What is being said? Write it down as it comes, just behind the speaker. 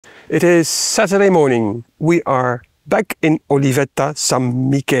It is Saturday morning. We are back in Olivetta San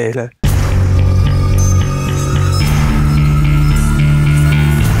Michele.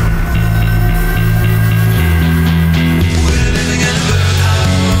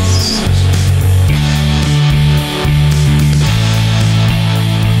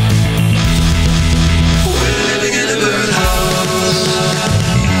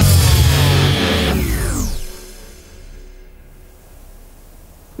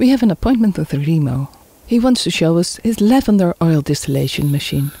 We have an appointment with Remo. He wants to show us his lavender oil distillation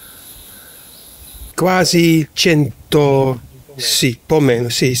machine. Quasi 100, sì, po' meno,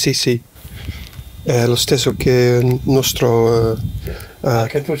 sì. È lo stesso che il nostro...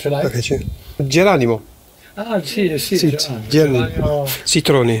 che tu ce l'hai? Geranimo. Ah, sì, Geranimo.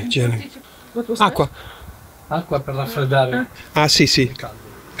 Citroni, acqua. Acqua per raffreddare. Ah, sì,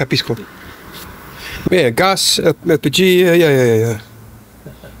 capisco. Gas, LPG,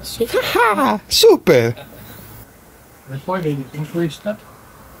 super! E poi vedi con questa.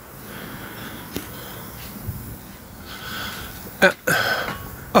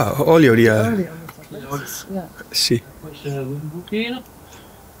 Olio lì. Sì. Poi c'è un buchino.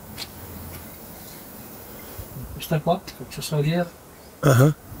 Questa qua, l'accessoriera.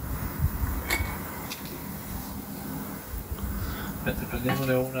 Aspetta,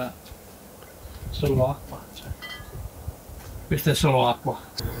 prendiamone una. Solo acqua. Cioè. Questa è solo acqua.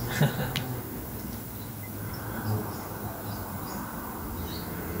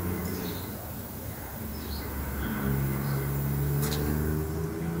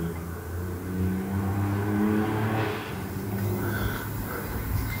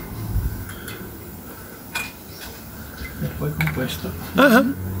 E poi con questo.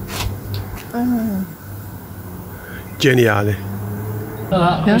 Geniale.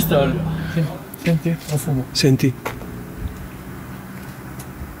 Questo è olio. Senti, profumo. Senti.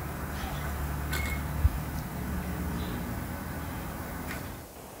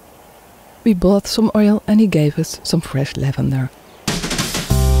 We bought some oil and he gave us some fresh lavender.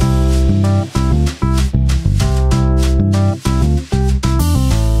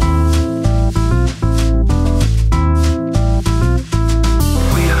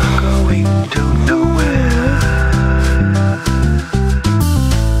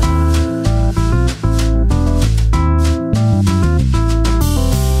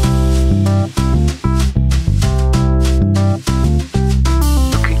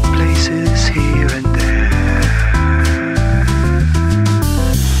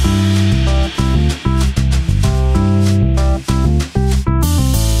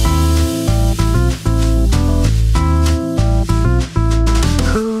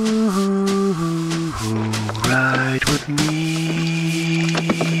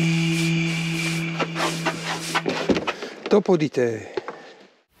 Dopo di te.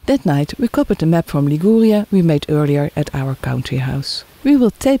 That night we copied the map from Liguria we made earlier at our country house. We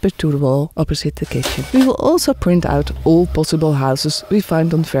will tape it to the wall opposite the kitchen. We will also print out all possible houses we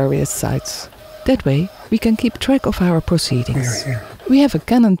find on various sites. That way we can keep track of our proceedings. Here. We have a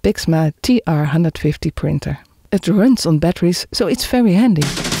Canon Pixma TR150 printer. It runs on batteries, so it's very handy.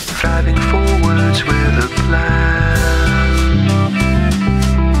 Driving forwards with a plan,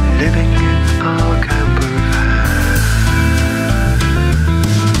 living in our campervan.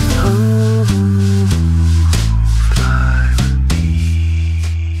 Oh, fly with me.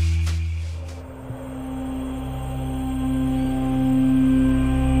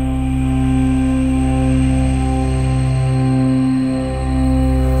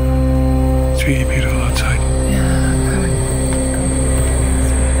 It's really beautiful outside.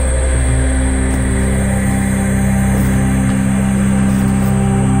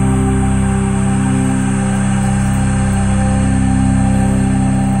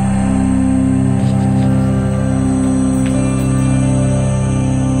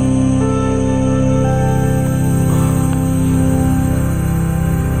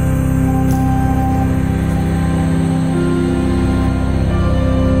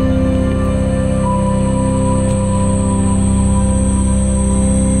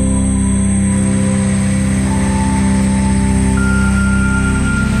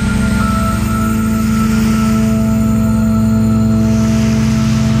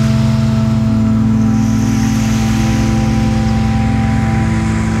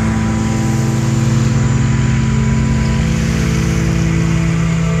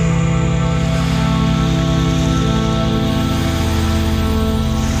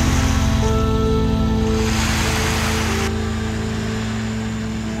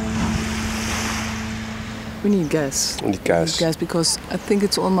 We need gas. We need gas. Gas because I think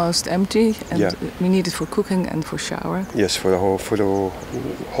it's almost empty, and Yeah. we need it for cooking and for shower. Yes, for the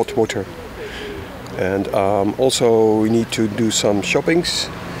hot water. And also we need to do some shoppings.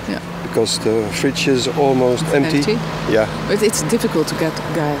 Yeah. Because the fridge is almost empty. Yeah. But it's difficult to get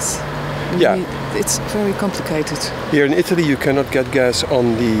gas. Yeah. It's very complicated. Here in Italy you cannot get gas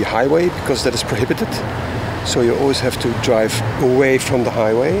on the highway because that is prohibited. So you always have to drive away from the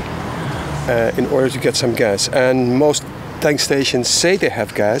highway in order to get some gas. And most tank stations say they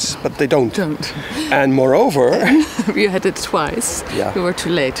have gas, but they don't. And moreover... we had it twice. Yeah. We were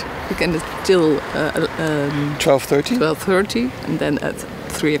too late. We can till 12:30? 12:30 and then at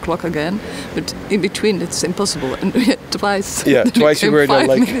 3 o'clock again. But in between it's impossible. And we had twice. Yeah, twice you were there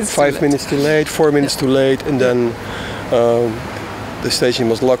like 5 minutes minutes too late, 4 minutes too late, and then the station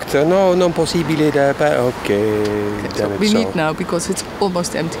was locked. No, non possibile. Okay. So we need now because it's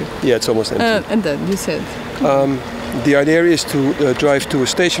almost empty. Yeah, it's almost empty. And then you said? The idea is to drive to a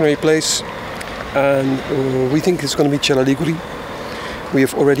stationary place, and we think it's going to be Cella Liguri. We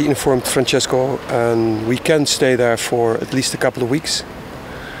have already informed Francesco, and we can stay there for at least a couple of weeks.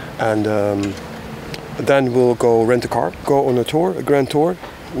 And then we'll go rent a car, go on a tour, a grand tour.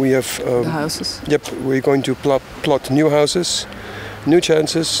 We have the houses. Yep, we're going to plot new houses, new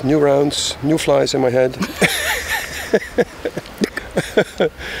chances, new rounds, new flies in my head.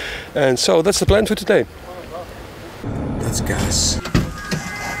 And so that's the plan for today. That's gas.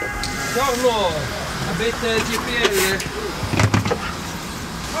 Carlo, avete GPL?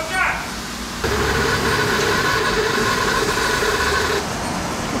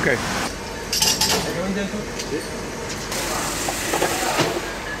 Okay.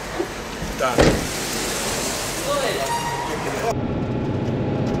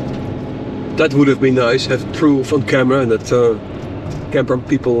 That would have been nice, have proof on camera that camper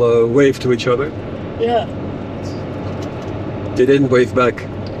people wave to each other. Yeah. They didn't wave back.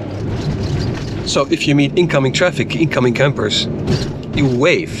 So if you meet incoming traffic, incoming campers, you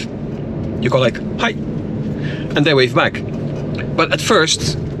wave. You go like, hi, and they wave back. But at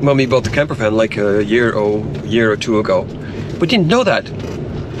first, when we bought the campervan like a year or two ago, we didn't know that.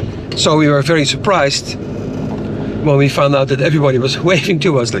 So we were very surprised when we found out that everybody was waving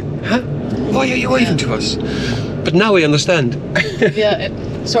to us. Like, huh? Why are you waving to us? But now we understand. Yeah,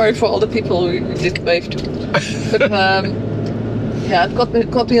 sorry for all the people we did wave to. But yeah, it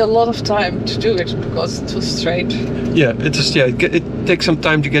got me a lot of time to do it because it was strange. Yeah, it takes some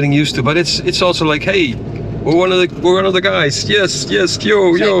time to getting used to, but it's also like, hey, we're one of the guys. Yes,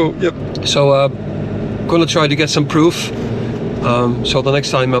 yo. Yep. So gonna try to get some proof. So the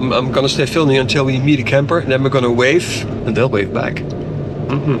next time I'm gonna stay filming until we meet a camper, and then we're gonna wave, and they'll wave back.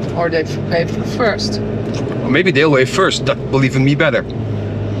 Mm-hmm. Or they wave first. Or maybe they'll wave first. That will even be better.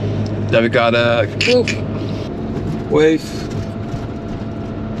 Then we got a wave.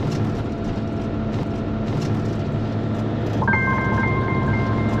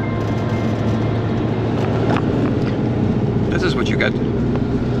 This is what you get.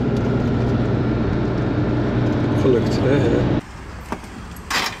 Gelukt.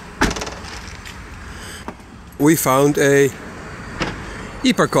 We found a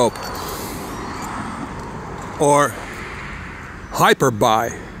hyperkoop or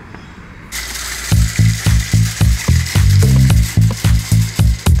hyperbuy.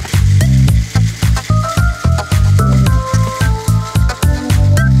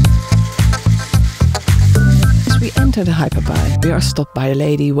 As we enter the hyperbuy, we are stopped by a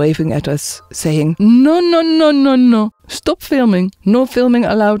lady waving at us, saying, No, stop filming, no filming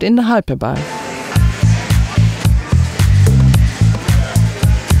allowed in the hyperbuy.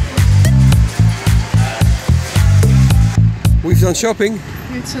 We've done shopping.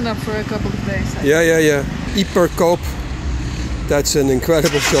 It's enough for a couple of days. Yeah. Hyperkoop. That's an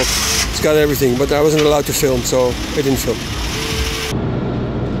incredible shop. It's got everything, but I wasn't allowed to film, so I didn't film.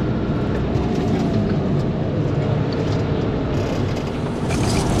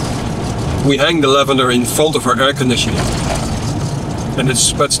 We hang the lavender in front of our air conditioning, and it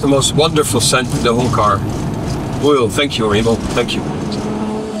spreads the most wonderful scent in the whole car. Well, thank you, Remo. Thank you.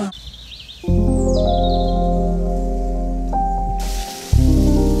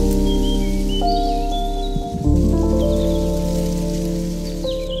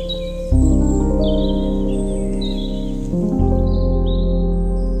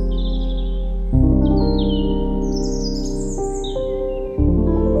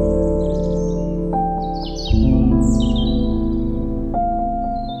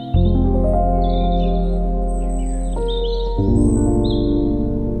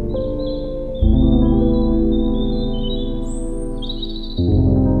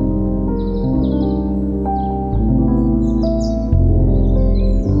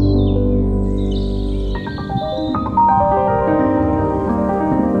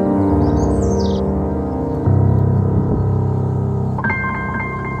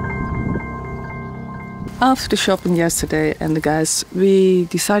 After the shopping yesterday and the guys, we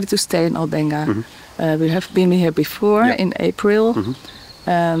decided to stay in Albenga. We have been here before in April,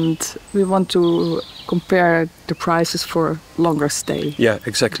 and we want to compare the prices for longer stay. Yeah,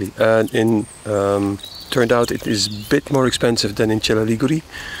 exactly. And turned out it is a bit more expensive than in Liguria.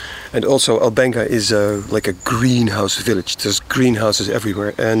 And also Albenga is like a greenhouse village. There's greenhouses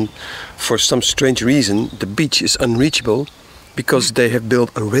everywhere. And for some strange reason, the beach is unreachable because they have built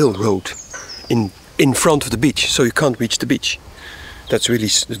a railroad in front of the beach, so you can't reach the beach. It's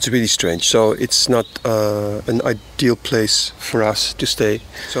really strange. So it's not an ideal place for us to stay.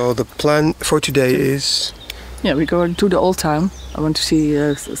 So the plan for today is... Yeah, we go to the old town. I want to see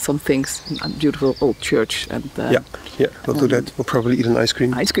some things, a beautiful old church. And yeah, we'll do that. We'll probably eat an ice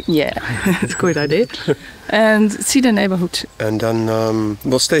cream. Ice cream, yeah, it's a good idea. And see the neighborhood. And then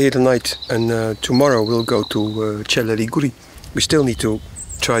we'll stay here tonight, and tomorrow we'll go to Liguria. We still need to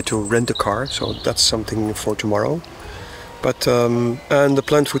try to rent a car, so that's something for tomorrow. But and the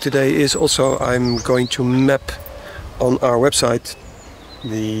plan for today is also I'm going to map on our website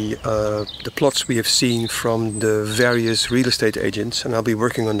the plots we have seen from the various real estate agents, and I'll be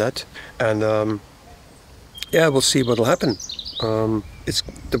working on that. And yeah, we'll see what'll happen.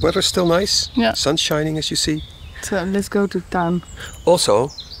 The weather's still nice. Yeah. Sun's shining, as you see. So let's go to town. Also,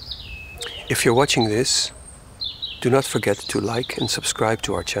 if you're watching this, do not forget to like and subscribe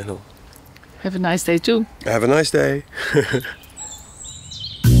to our channel. Have a nice day too. Have a nice day.